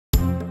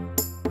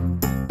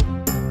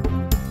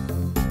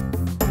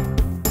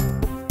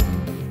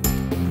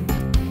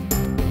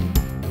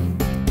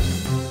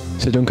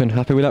Manager Duncan,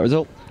 happy with that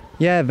result?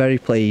 Yeah, very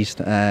pleased.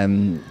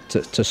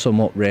 To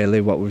sum up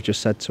really what we've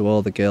just said to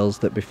all the girls,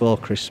 that before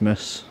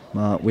Christmas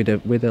we'd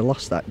have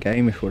lost that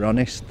game if we're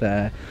honest.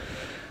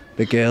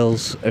 The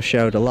girls have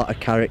showed a lot of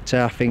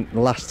character. I think the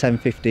last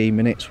 10-15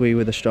 minutes we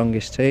were the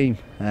strongest team.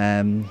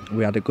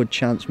 We had a good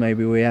chance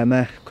maybe with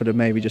Emma, could have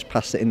maybe just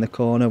passed it in the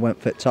corner,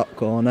 went for the top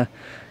corner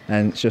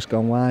and it's just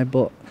gone wide,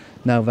 but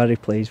no, very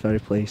pleased, very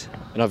pleased.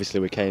 And obviously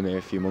we came here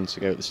a few months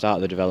ago at the start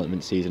of the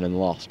development season and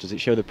lost. Does it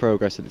show the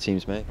progress that the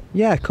team's made?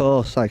 Yeah, of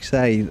course. Like I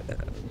say,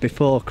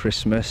 before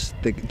Christmas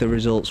the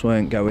results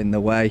weren't going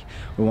the way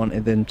we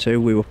wanted them to.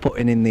 We were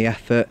putting in the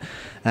effort,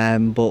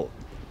 but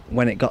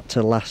when it got to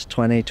the last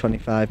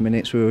 20-25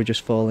 minutes we were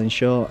just falling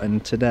short.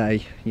 And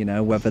today, you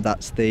know, whether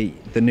that's the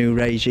new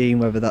regime,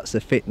 whether that's the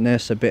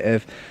fitness, a bit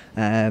of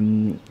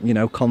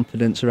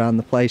confidence around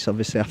the place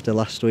obviously after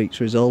last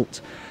week's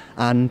result,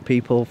 and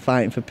people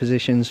fighting for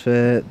positions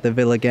for the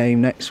Villa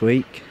game next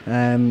week,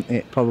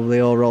 it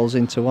probably all rolls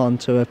into one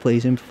to a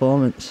pleasing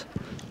performance.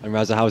 And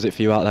Raza, how is it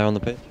for you out there on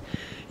the pitch?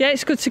 Yeah,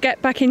 it's good to get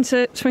back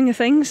into swing of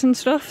things and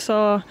stuff,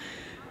 so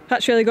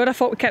that's really good. I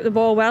thought we kept the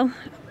ball well.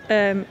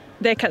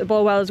 They kept the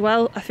ball well as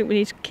well. I think we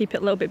need to keep it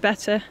a little bit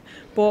better,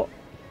 but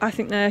I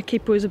think the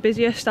keeper was the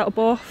busiest out of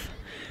both,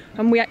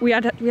 and we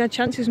had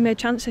chances, made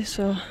chances,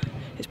 so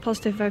it's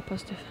positive, very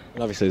positive.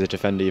 And obviously as a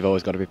defender you've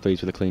always got to be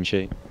pleased with a clean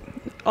sheet.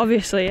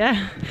 Obviously,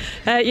 yeah.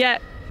 Yeah,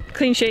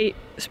 clean sheet,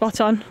 spot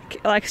on.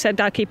 Like I said,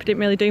 our keeper didn't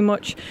really do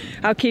much.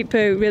 Our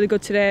keeper really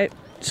good today,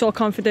 so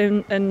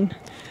confident, and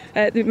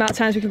the amount of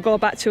times we could go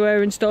back to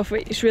her and stuff,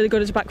 it's really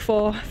good as a back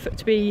four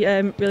to be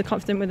really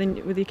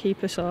confident with your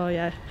keeper, so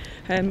yeah,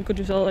 good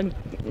result and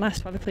nice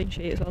to have a clean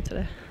sheet as well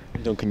today.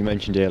 Duncan, you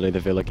mentioned earlier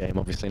the Villa game,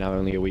 obviously now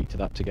only a week to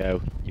that to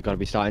go. You've got to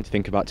be starting to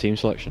think about team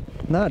selection.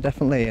 No,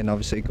 definitely, and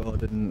obviously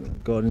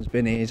Gordon's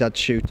been here, he's had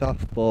to shoot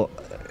off, but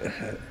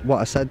what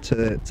I said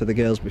to the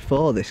girls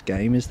before this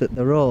game is that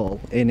they're all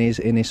in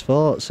his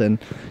thoughts, and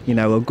you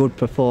know, a good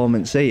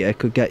performance here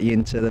could get you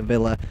into the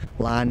Villa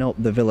line-up,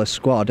 the Villa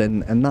squad,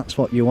 and that's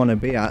what you want to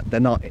be at. They're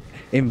not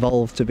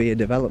involved to be a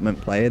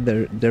development player,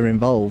 they're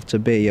involved to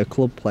be a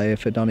club player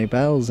for Donny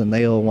Bells, and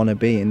they all want to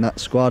be in that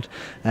squad.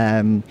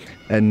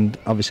 And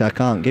obviously I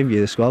can't give you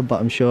the squad,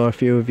 but I'm sure a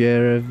few of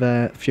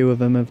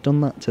them have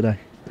done that today.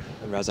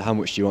 And Raza, how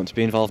much do you want to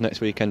be involved next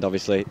weekend?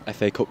 Obviously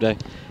FA Cup day.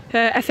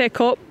 FA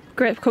Cup,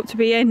 great cup to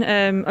be in.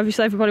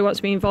 Obviously everybody wants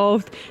to be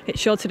involved. It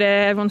showed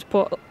today, everyone's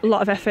put a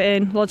lot of effort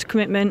in, loads of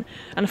commitment,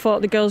 and I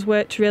thought the girls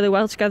worked really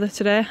well together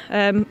today.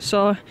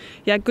 So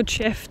yeah, good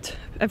shift,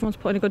 everyone's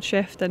putting a good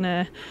shift,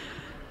 and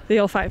they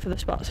all fight for the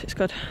spots, it's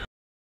good.